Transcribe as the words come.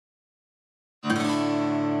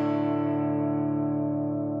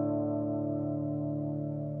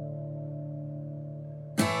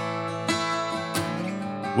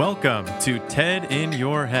Welcome to TED in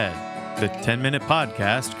Your Head, the 10-minute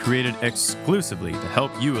podcast created exclusively to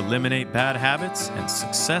help you eliminate bad habits and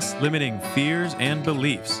success-limiting fears and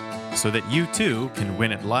beliefs so that you too can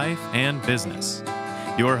win at life and business.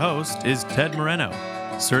 Your host is Ted Moreno,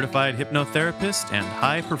 certified hypnotherapist and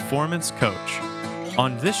high-performance coach.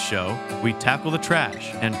 On this show, we tackle the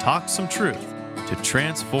trash and talk some truth to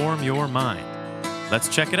transform your mind. Let's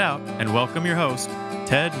check it out and welcome your host,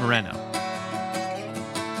 Ted Moreno.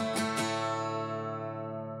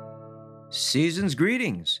 Season's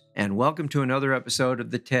greetings, and welcome to another episode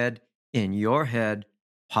of the TED in Your Head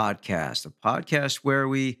podcast, a podcast where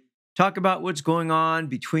we talk about what's going on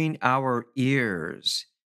between our ears.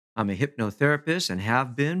 I'm a hypnotherapist and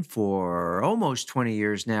have been for almost 20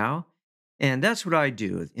 years now, and that's what I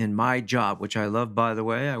do in my job, which I love, by the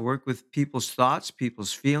way. I work with people's thoughts,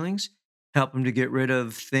 people's feelings, help them to get rid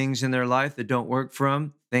of things in their life that don't work for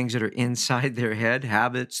them, things that are inside their head,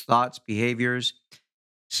 habits, thoughts, behaviors.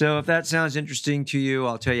 So if that sounds interesting to you,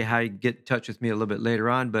 I'll tell you how you can get in touch with me a little bit later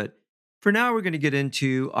on. But for now, we're going to get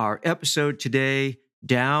into our episode today,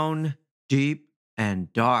 Down, Deep,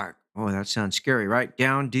 and Dark. Oh, that sounds scary, right?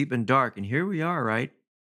 Down, deep, and dark. And here we are, right?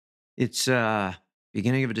 It's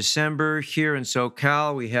beginning of December here in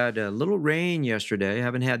SoCal. We had a little rain yesterday.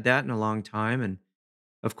 Haven't had that in a long time. And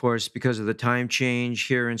of course, because of the time change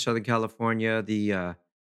here in Southern California, the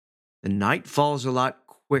night falls a lot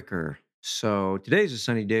quicker. So today's a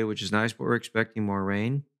sunny day, which is nice, but we're expecting more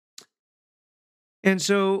rain. And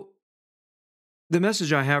so the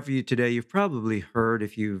message I have for you today, you've probably heard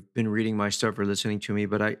if you've been reading my stuff or listening to me,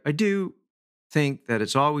 but I do think that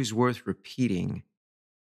it's always worth repeating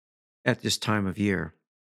at this time of year.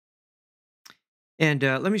 And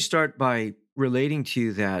let me start by relating to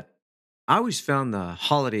you that I always found the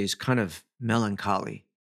holidays kind of melancholy.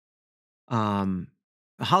 The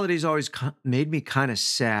holidays always made me kind of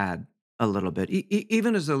sad a little bit,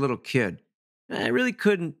 even as a little kid. I really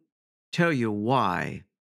couldn't tell you why,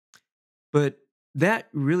 but that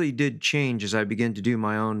really did change as I began to do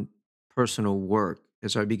my own personal work,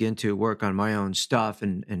 as I began to work on my own stuff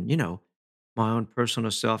and my own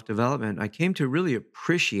personal self-development. I came to really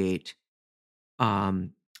appreciate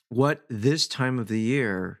what this time of the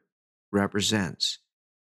year represents.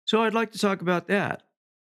 So I'd like to talk about that.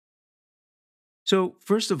 So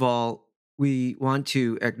first of all, we want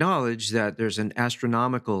to acknowledge that there's an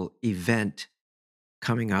astronomical event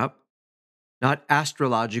coming up, not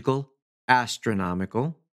astrological,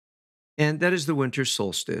 astronomical, and that is the winter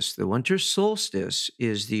solstice. The winter solstice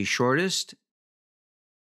is the shortest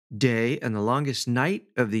day and the longest night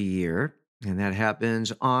of the year, and that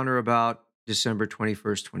happens on or about December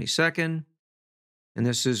 21st, 22nd. And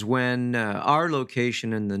this is when our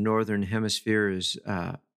location in the northern hemisphere is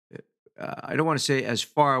I don't want to say as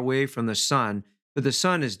far away from the sun, but the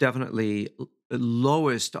sun is definitely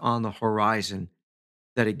lowest on the horizon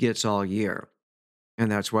that it gets all year.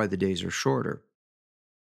 And that's why the days are shorter.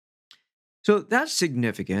 So that's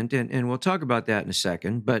significant, and we'll talk about that in a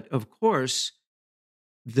second. But of course,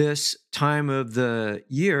 this time of the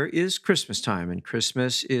year is Christmas time, and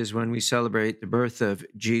Christmas is when we celebrate the birth of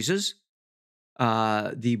Jesus,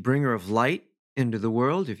 the bringer of light into the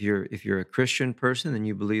world. If you're a Christian person, then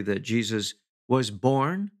you believe that Jesus was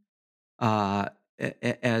born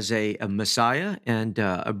as a Messiah and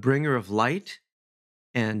a bringer of light.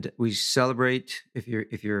 And we celebrate, if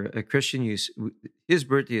you're a Christian, his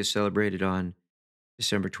birthday is celebrated on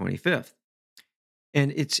December 25th.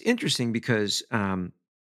 And it's interesting because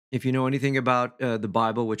if you know anything about the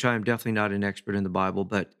Bible, which I am definitely not an expert in the Bible,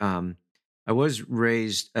 but I was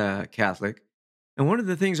raised Catholic. And one of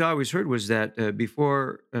the things I always heard was that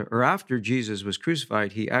before or after Jesus was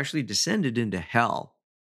crucified, he actually descended into hell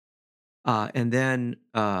and then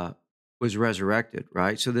was resurrected,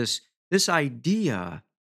 right? So this idea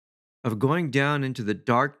of going down into the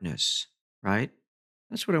darkness, right?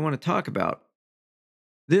 That's what I want to talk about.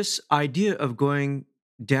 This idea of going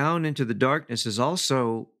down into the darkness is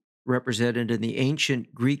also represented in the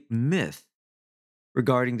ancient Greek myth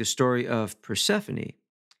regarding the story of Persephone.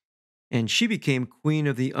 And she became queen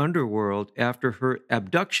of the underworld after her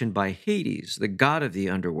abduction by Hades, the god of the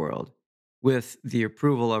underworld, with the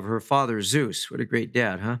approval of her father Zeus. What a great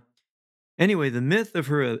dad, huh? Anyway, the myth of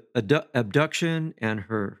her abduction and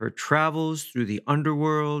her travels through the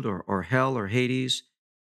underworld or hell or Hades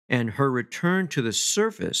and her return to the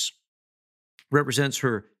surface represents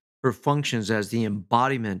her functions as the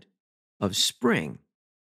embodiment of spring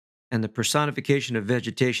and the personification of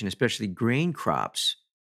vegetation, especially grain crops,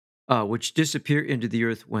 which disappear into the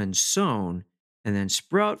earth when sown and then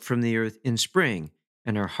sprout from the earth in spring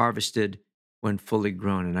and are harvested when fully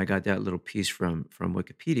grown. And I got that little piece from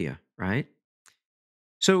Wikipedia, right?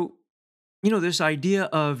 So, this idea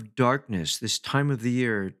of darkness, this time of the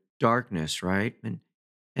year, darkness, right?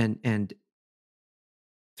 And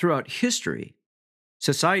throughout history,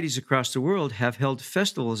 societies across the world have held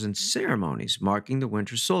festivals and ceremonies marking the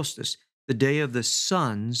winter solstice, the day of the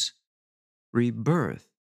sun's rebirth.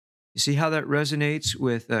 You see how that resonates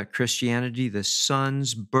with Christianity, the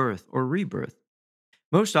sun's birth or rebirth.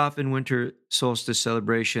 Most often, winter solstice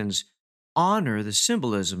celebrations honor the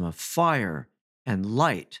symbolism of fire and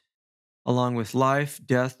light, along with life,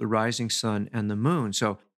 death, the rising sun, and the moon.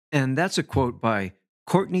 So, and that's a quote by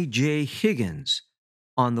Courtney J. Higgins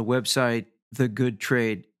on the website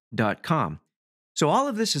thegoodtrade.com. So, all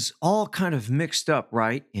of this is all kind of mixed up,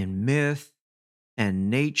 right? In myth and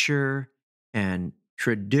nature and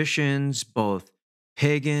traditions, both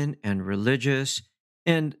pagan and religious.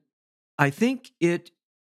 And I think it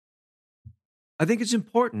I think it's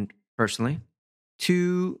important, personally,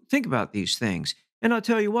 to think about these things. And I'll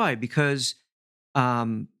tell you why, because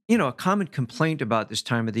a common complaint about this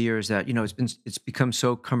time of the year is that, it's become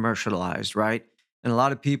so commercialized, right? And a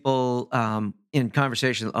lot of people in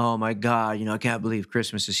conversation, oh my God, I can't believe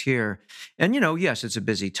Christmas is here. And yes, it's a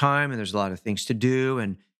busy time and there's a lot of things to do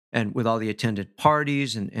and with all the attendant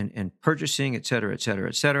parties and purchasing, et cetera, et cetera,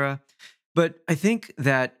 et cetera. But I think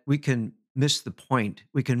that we can miss the point.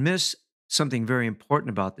 We can miss something very important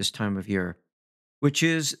about this time of year, which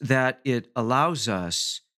is that it allows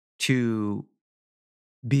us to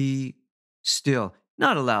be still.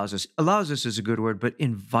 Not allows us is a good word, but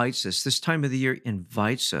invites us. This time of the year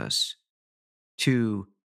invites us to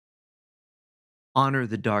honor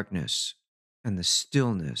the darkness and the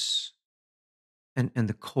stillness and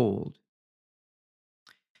the cold.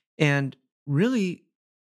 And really,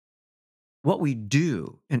 what we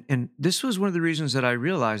do, and this was one of the reasons that I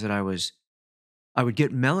realized that I would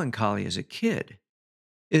get melancholy as a kid,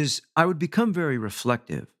 is I would become very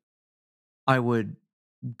reflective. I would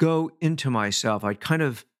go into myself. I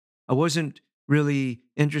wasn't really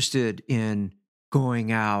interested in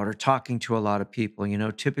going out or talking to a lot of people.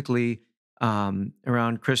 Typically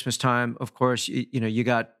around Christmas time, of course, you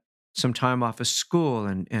got some time off of school,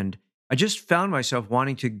 and I just found myself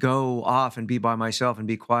wanting to go off and be by myself and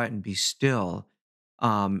be quiet and be still.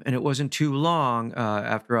 And it wasn't too long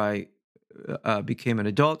after I became an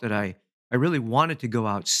adult that I really wanted to go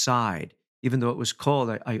outside. Even though it was cold,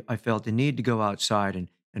 I felt the need to go outside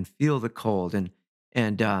and feel the cold. And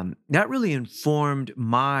that really informed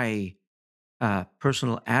my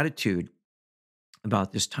personal attitude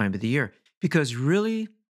about this time of the year. Because really,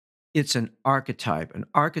 it's an archetype. An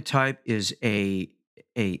archetype is a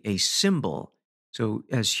symbol. So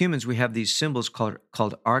as humans, we have these symbols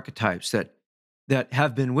called archetypes that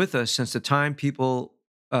have been with us since the time people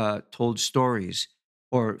told stories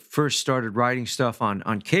or first started writing stuff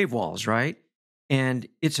on cave walls, right? And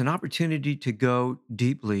it's an opportunity to go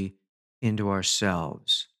deeply into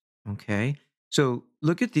ourselves. Okay, so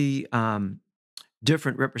look at the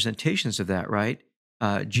different representations of that, right?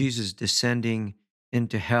 Jesus descending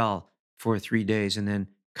into hell for 3 days and then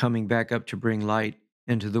coming back up to bring light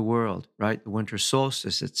into the world, right? The winter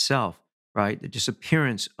solstice itself, right? The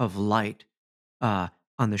disappearance of light on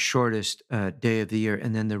the shortest day of the year,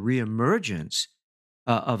 and then the reemergence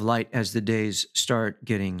of light as the days start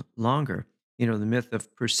getting longer. The myth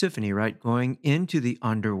of Persephone, right? Going into the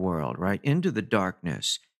underworld, right? Into the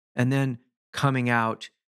darkness, and then coming out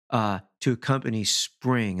to accompany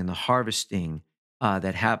spring and the harvesting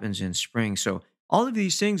that happens in spring. So all of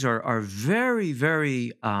these things are very,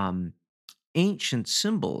 very ancient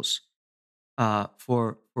symbols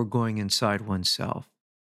for going inside oneself,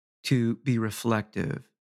 to be reflective,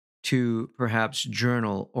 to perhaps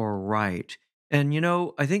journal or write. And,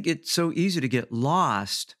 I think it's so easy to get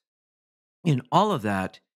lost in all of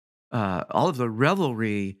that, all of the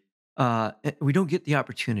revelry. We don't get the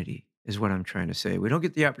opportunity, is what I'm trying to say. We don't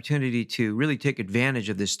get the opportunity to really take advantage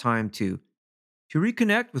of this time to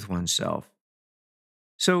reconnect with oneself.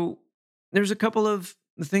 So there's a couple of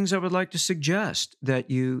things I would like to suggest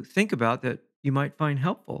that you think about that you might find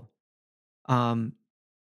helpful. Um,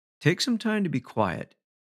 Take some time to be quiet.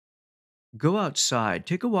 Go outside,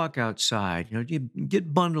 take a walk outside, you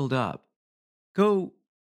get bundled up. Go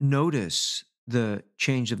notice the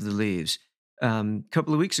change of the leaves. A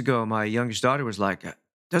couple of weeks ago, my youngest daughter was like,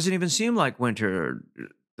 doesn't even seem like winter.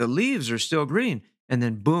 The leaves are still green. And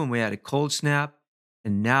then, boom, we had a cold snap.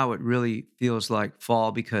 And now it really feels like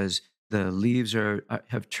fall because the leaves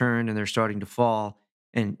have turned and they're starting to fall.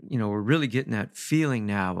 And, we're really getting that feeling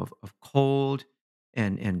now of cold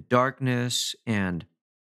and darkness. And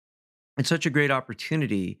it's such a great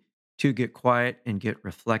opportunity to get quiet and get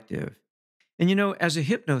reflective. And as a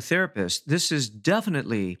hypnotherapist, this is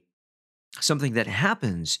definitely something that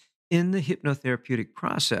happens in the hypnotherapeutic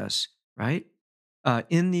process, right?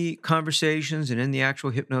 In the conversations and in the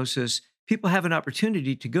actual hypnosis, people have an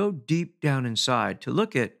opportunity to go deep down inside, to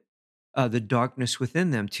look at the darkness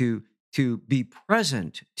within them, to be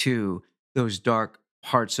present to those dark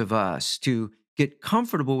parts of us, to get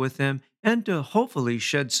comfortable with them, and to hopefully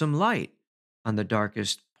shed some light on the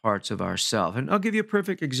darkest parts of ourselves. And I'll give you a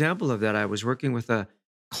perfect example of that. I was working with a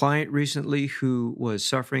client recently who was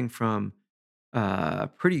suffering from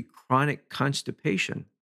pretty chronic constipation.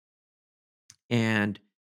 And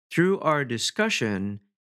through our discussion,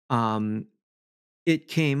 um, it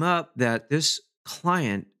came up that this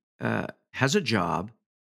client has a job,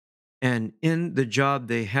 and in the job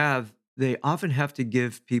they often have to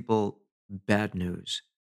give people bad news.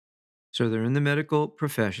 So they're in the medical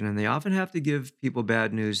profession, and they often have to give people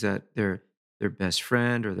bad news that their best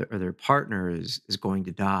friend or their partner is going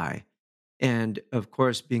to die. And of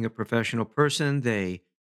course, being a professional person, they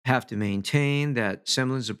have to maintain that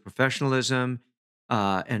semblance of professionalism,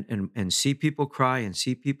 and see people cry and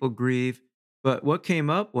see people grieve. But what came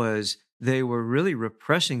up was they were really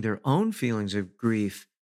repressing their own feelings of grief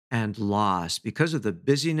and loss because of the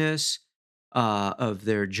busyness of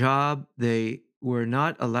their job. They were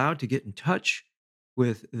not allowed to get in touch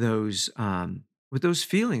with those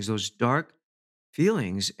feelings, those dark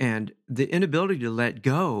feelings, and the inability to let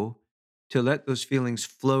go, to let those feelings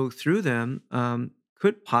flow through them,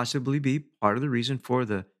 could possibly be part of the reason for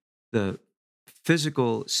the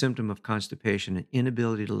physical symptom of constipation and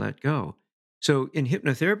inability to let go. So in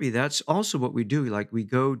hypnotherapy, that's also what we do. Like we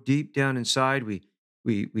go deep down inside,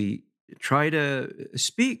 we try to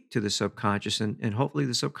speak to the subconscious, and hopefully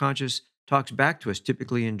the subconscious talks back to us,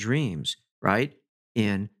 typically in dreams, right?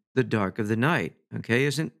 In the dark of the night. Okay.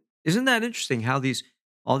 Isn't that interesting how these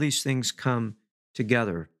all these things come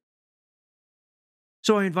together?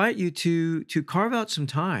 So I invite you to carve out some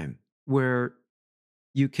time where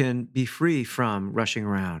you can be free from rushing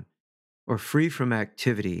around or free from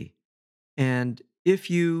activity. And if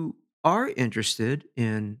you are interested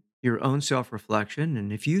in your own self-reflection,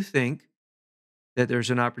 and if you think that there's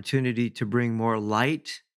an opportunity to bring more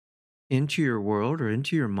light into your world or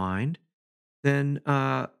into your mind, then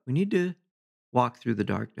we need to walk through the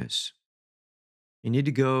darkness. You need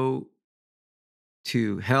to go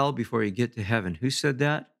to hell before you get to heaven. Who said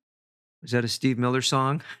that? Was that a Steve Miller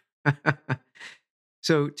song?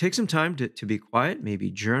 So take some time to be quiet, maybe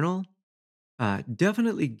journal.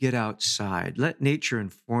 Definitely get outside. Let nature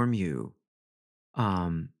inform you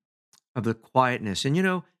um, of the quietness.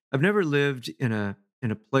 And I've never lived in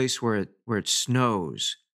a place where it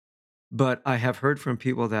snows, but I have heard from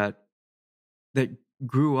people that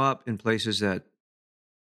grew up in places that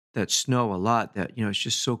snow a lot. That it's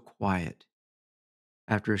just so quiet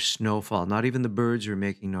after a snowfall. Not even the birds are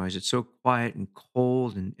making noise. It's so quiet and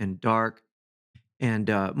cold and dark. And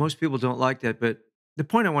most people don't like that. But the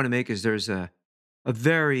point I want to make is there's a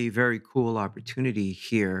very, very cool opportunity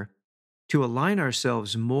here to align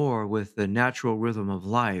ourselves more with the natural rhythm of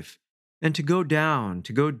life and to go down,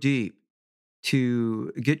 to go deep,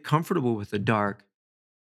 to get comfortable with the dark,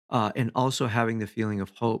 and also having the feeling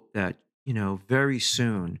of hope that, very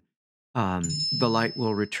soon um, the light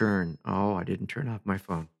will return. Oh, I didn't turn off my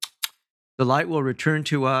phone. The light will return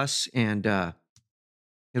to us, and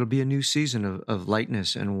it'll be a new season of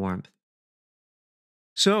lightness and warmth.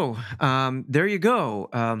 So there you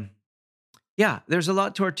go. Yeah, there's a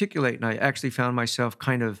lot to articulate, and I actually found myself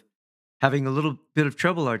kind of having a little bit of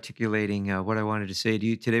trouble articulating what I wanted to say to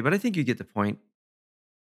you today, but I think you get the point.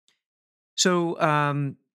 So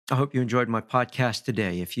I hope you enjoyed my podcast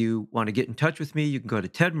today. If you want to get in touch with me, you can go to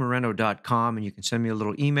tedmoreno.com and you can send me a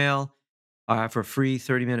little email for a free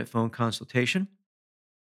 30-minute phone consultation.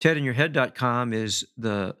 Tedinyourhead.com is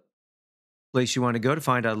the place you want to go to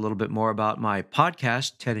find out a little bit more about my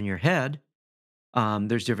podcast, Ted in Your Head.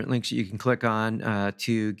 There's different links that you can click on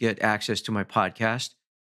to get access to my podcast.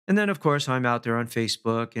 And then, of course, I'm out there on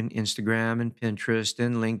Facebook and Instagram and Pinterest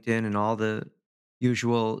and LinkedIn and all the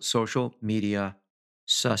usual social media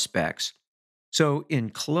suspects. So, in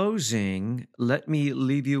closing, let me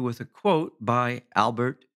leave you with a quote by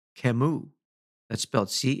Albert Camus. That's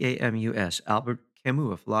spelled Camus, Albert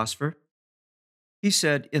Camus, a philosopher. He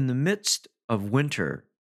said, "In the midst of winter,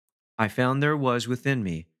 I found there was within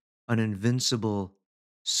me an invincible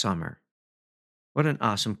summer." What an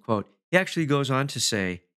awesome quote. He actually goes on to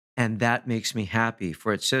say, "And that makes me happy,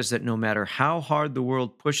 for it says that no matter how hard the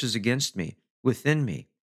world pushes against me, within me,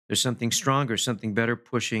 there's something stronger, something better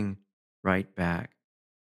pushing right back."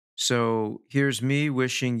 So here's me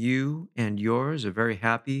wishing you and yours a very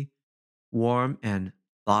happy, warm, and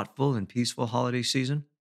thoughtful and peaceful holiday season.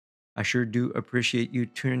 I sure do appreciate you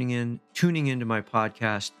tuning into my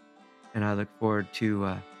podcast, and I look forward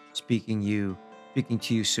to speaking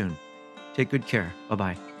to you soon. Take good care. Bye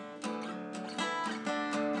bye.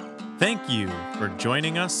 Thank you for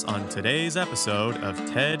joining us on today's episode of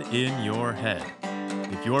TED in Your Head.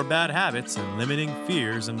 If your bad habits and limiting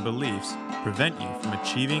fears and beliefs prevent you from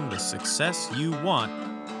achieving the success you want,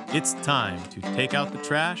 it's time to take out the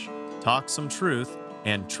trash, talk some truth,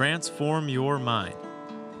 and transform your mind.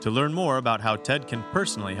 To learn more about how TED can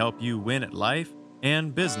personally help you win at life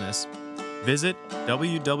and business, visit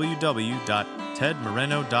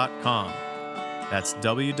www.tedmoreno.com. That's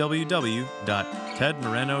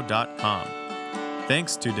www.tedmoreno.com.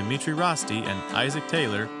 Thanks to Dimitri Rosti and Isaac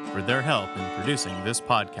Taylor for their help in producing this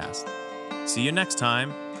podcast. See you next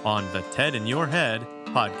time on the TED in Your Head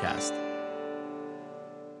podcast.